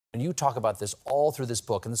and you talk about this all through this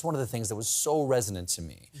book, and it's one of the things that was so resonant to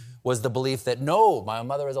me, was the belief that, no, my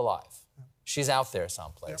mother is alive. She's out there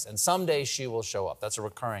someplace, and someday she will show up. That's a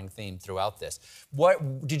recurring theme throughout this.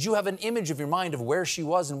 What did you have an image of your mind of where she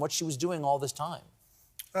was and what she was doing all this time?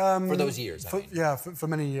 For those years, I mean. Yeah, for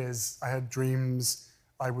many years, I had dreams.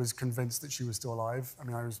 I was convinced that she was still alive. I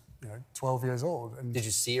mean, I was, 12 years old. And did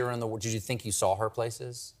you see her in the? Did you think you saw her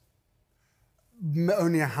places?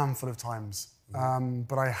 Only a handful of times,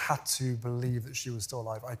 but I had to believe that she was still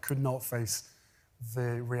alive. I could not face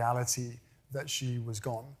the reality that she was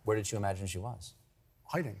gone. Where did you imagine she was?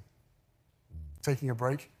 Hiding. Taking a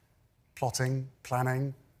break, plotting,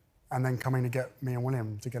 planning, and then coming to get me and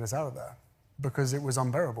William to get us out of there because it was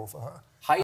unbearable for her.